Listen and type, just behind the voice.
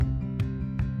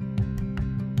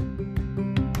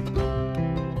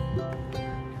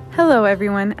Hello,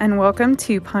 everyone, and welcome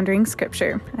to Pondering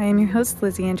Scripture. I am your host,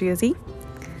 Lizzie Andriozzi.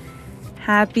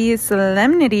 Happy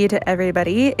Solemnity to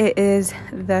everybody. It is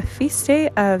the feast day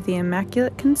of the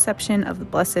Immaculate Conception of the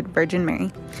Blessed Virgin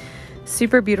Mary.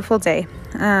 Super beautiful day.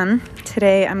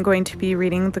 Today I'm going to be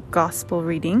reading the Gospel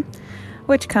reading,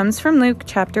 which comes from Luke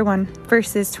chapter 1,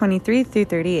 verses 23 through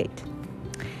 38.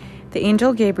 The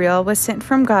angel Gabriel was sent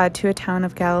from God to a town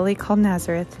of Galilee called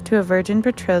Nazareth, to a virgin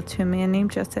betrothed to a man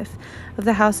named Joseph, of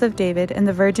the house of David, and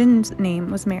the virgin's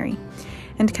name was Mary.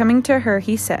 And coming to her,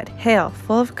 he said, "Hail,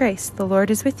 full of grace, the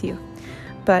Lord is with you."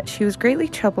 But she was greatly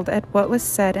troubled at what was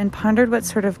said, and pondered what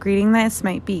sort of greeting this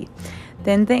might be.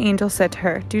 Then the angel said to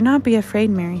her, "Do not be afraid,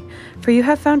 Mary, for you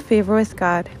have found favor with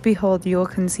God. Behold, you will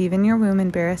conceive in your womb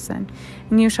and bear a son,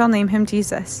 and you shall name him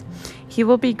Jesus. He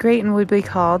will be great and will be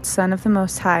called Son of the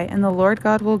Most High, and the Lord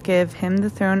God will give him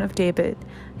the throne of David,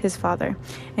 his father,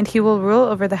 and he will rule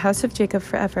over the house of Jacob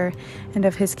forever, and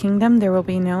of his kingdom there will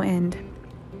be no end."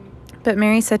 But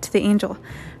Mary said to the angel,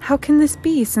 "How can this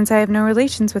be, since I have no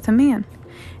relations with a man?"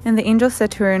 And the angel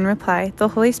said to her in reply, "The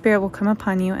Holy Spirit will come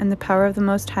upon you, and the power of the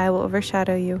Most High will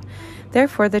overshadow you.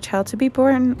 Therefore the child to be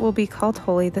born will be called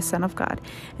Holy, the Son of God.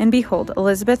 And behold,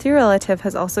 Elizabeth, your relative,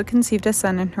 has also conceived a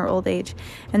son in her old age,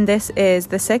 and this is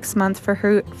the 6th month for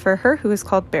her who is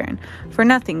called barren, for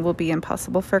nothing will be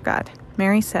impossible for God."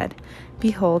 Mary said,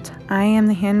 "Behold, I am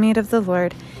the handmaid of the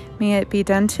Lord. May it be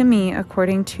done to me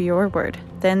according to your word."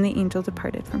 Then the angel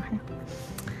departed from her.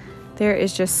 There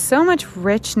is just so much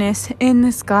richness in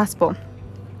this gospel.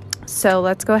 So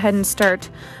let's go ahead and start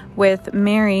with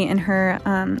Mary and her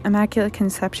Immaculate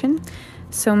Conception.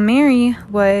 So Mary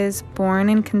was born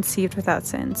and conceived without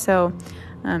sin. So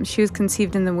she was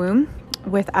conceived in the womb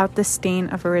without the stain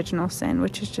of original sin,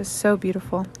 which is just so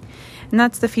beautiful. And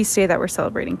that's the feast day that we're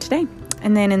celebrating today.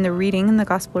 And then in the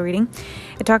gospel reading,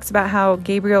 it talks about how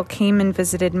Gabriel came and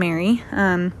visited Mary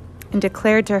and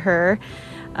declared to her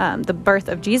the birth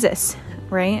of Jesus,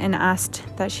 right? And asked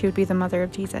that she would be the mother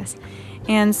of Jesus.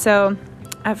 And so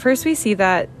at first we see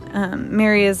that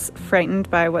Mary is frightened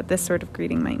by what this sort of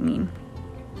greeting might mean.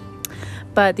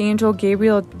 But the angel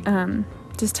Gabriel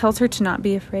just tells her to not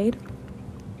be afraid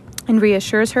and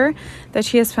reassures her that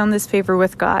she has found this favor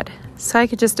with God. So I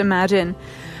could just imagine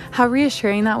how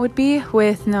reassuring that would be,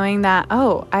 with knowing that,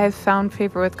 oh, I've found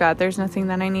favor with God. There's nothing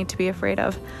that I need to be afraid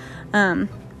of.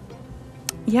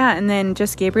 And then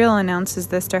just Gabriel announces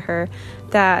this to her,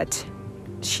 that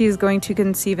she is going to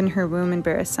conceive in her womb and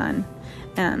bear a son,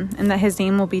 and that his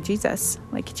name will be Jesus.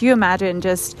 Like, could you imagine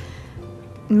just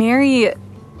Mary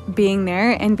being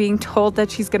there and being told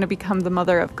that she's going to become the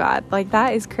mother of God? Like,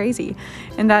 that is crazy.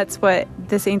 And that's what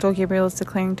this angel Gabriel is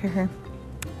declaring to her.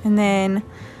 And then,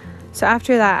 so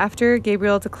after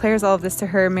Gabriel declares all of this to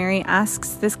her, Mary asks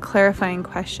this clarifying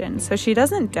question. So she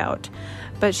doesn't doubt,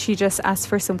 but she just asks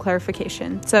for some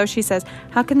clarification. So she says,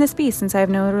 "How can this be, since I have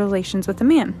no relations with a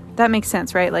man?" That makes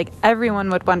sense, right? Like, everyone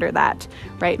would wonder that,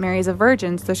 right? Mary's a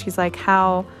virgin, so she's like,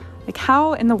 how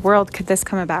in the world could this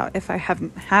come about if I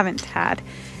haven't had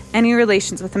any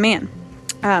relations with a man?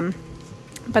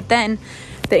 But then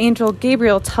the angel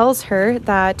Gabriel tells her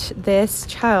that this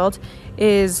child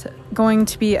is going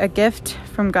to be a gift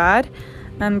from God,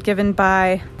 given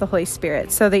by the Holy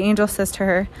Spirit. So the angel says to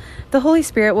her, "The Holy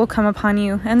Spirit will come upon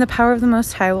you, and the power of the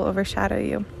Most High will overshadow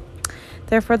you.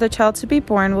 Therefore the child to be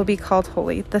born will be called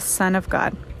Holy, the Son of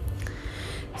God."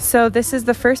 So this is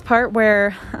the first part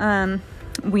where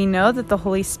we know that the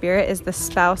Holy Spirit is the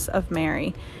spouse of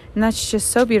Mary. And that's just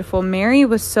so beautiful. Mary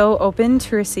was so open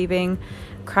to receiving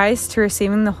Christ, to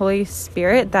receiving the Holy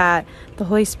Spirit, that the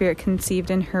Holy Spirit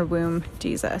conceived in her womb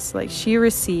Jesus. Like, she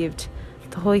received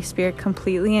the Holy Spirit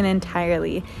completely and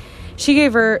entirely. She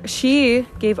gave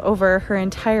over her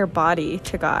entire body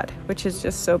to God, which is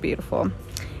just so beautiful.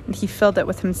 And he filled it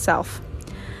with himself.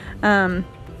 And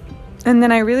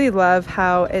then I really love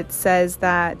how it says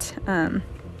that,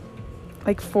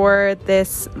 for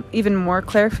this even more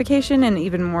clarification and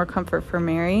even more comfort for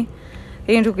Mary,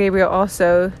 the angel Gabriel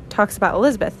also talks about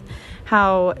Elizabeth,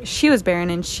 how she was barren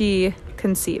and she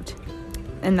conceived,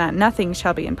 and that nothing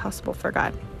shall be impossible for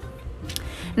God.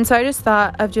 And so I just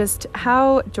thought of just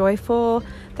how joyful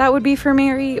that would be for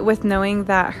Mary, with knowing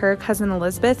that her cousin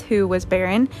Elizabeth, who was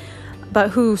barren,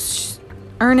 but who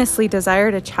earnestly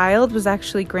desired a child, was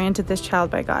actually granted this child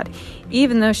by God.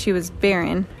 Even though she was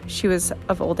barren, she was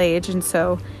of old age, and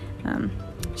so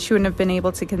she wouldn't have been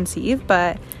able to conceive.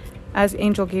 But as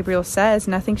angel Gabriel says,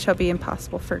 nothing shall be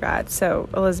impossible for God. So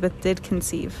Elizabeth did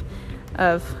conceive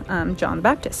of John the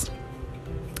Baptist.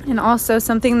 And also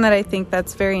something that I think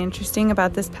that's very interesting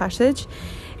about this passage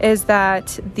is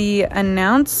that the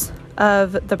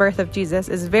of the birth of Jesus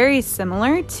is very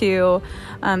similar to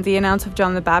the announce of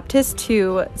John the Baptist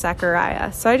to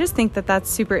Zechariah. So I just think that that's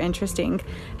super interesting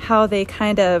how they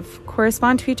kind of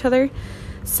correspond to each other.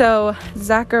 So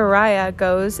Zechariah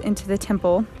goes into the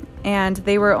temple, and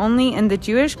they were only, in the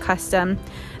Jewish custom,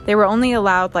 they were only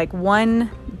allowed like one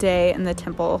day in the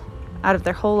temple out of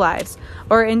their whole lives,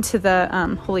 or into the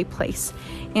holy place.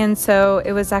 And so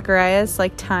it was Zechariah's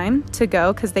like time to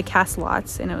go, because they cast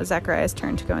lots, and it was Zechariah's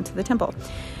turn to go into the temple.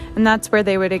 And that's where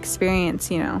they would experience,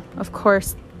 of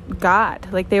course, God.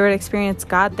 Like, they would experience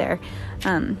God there.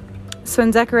 So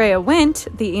when Zechariah went,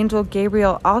 the angel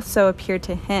Gabriel also appeared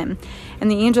to him.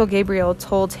 And the angel Gabriel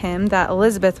told him that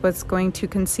Elizabeth was going to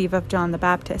conceive of John the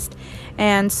Baptist.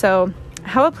 And so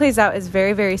how it plays out is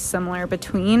very, very similar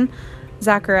between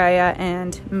Zechariah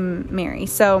and Mary.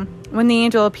 So when the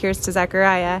angel appears to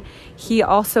Zechariah, he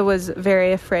also was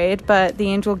very afraid, but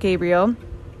the angel Gabriel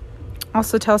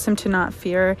also tells him to not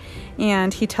fear,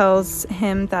 and he tells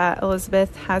him that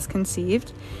Elizabeth has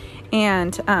conceived.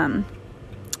 And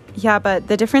but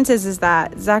the difference is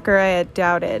that Zechariah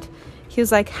doubted. He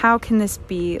was like, how can this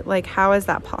be? Like, how is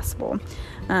that possible?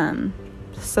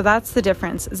 So that's the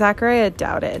difference. Zechariah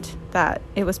doubted that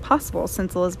it was possible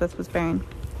since Elizabeth was barren.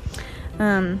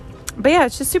 But yeah,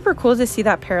 it's just super cool to see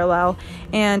that parallel.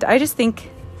 And I just think,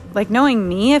 like, knowing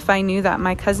me, if I knew that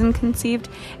my cousin conceived,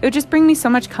 it would just bring me so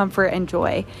much comfort and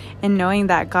joy in knowing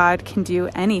that God can do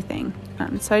anything.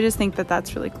 So I just think that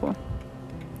that's really cool.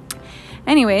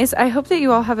 Anyways, I hope that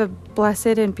you all have a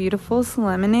blessed and beautiful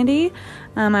solemnity.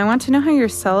 I want to know how you're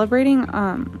celebrating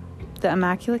the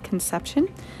Immaculate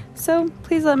Conception. So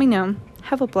please let me know.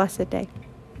 Have a blessed day.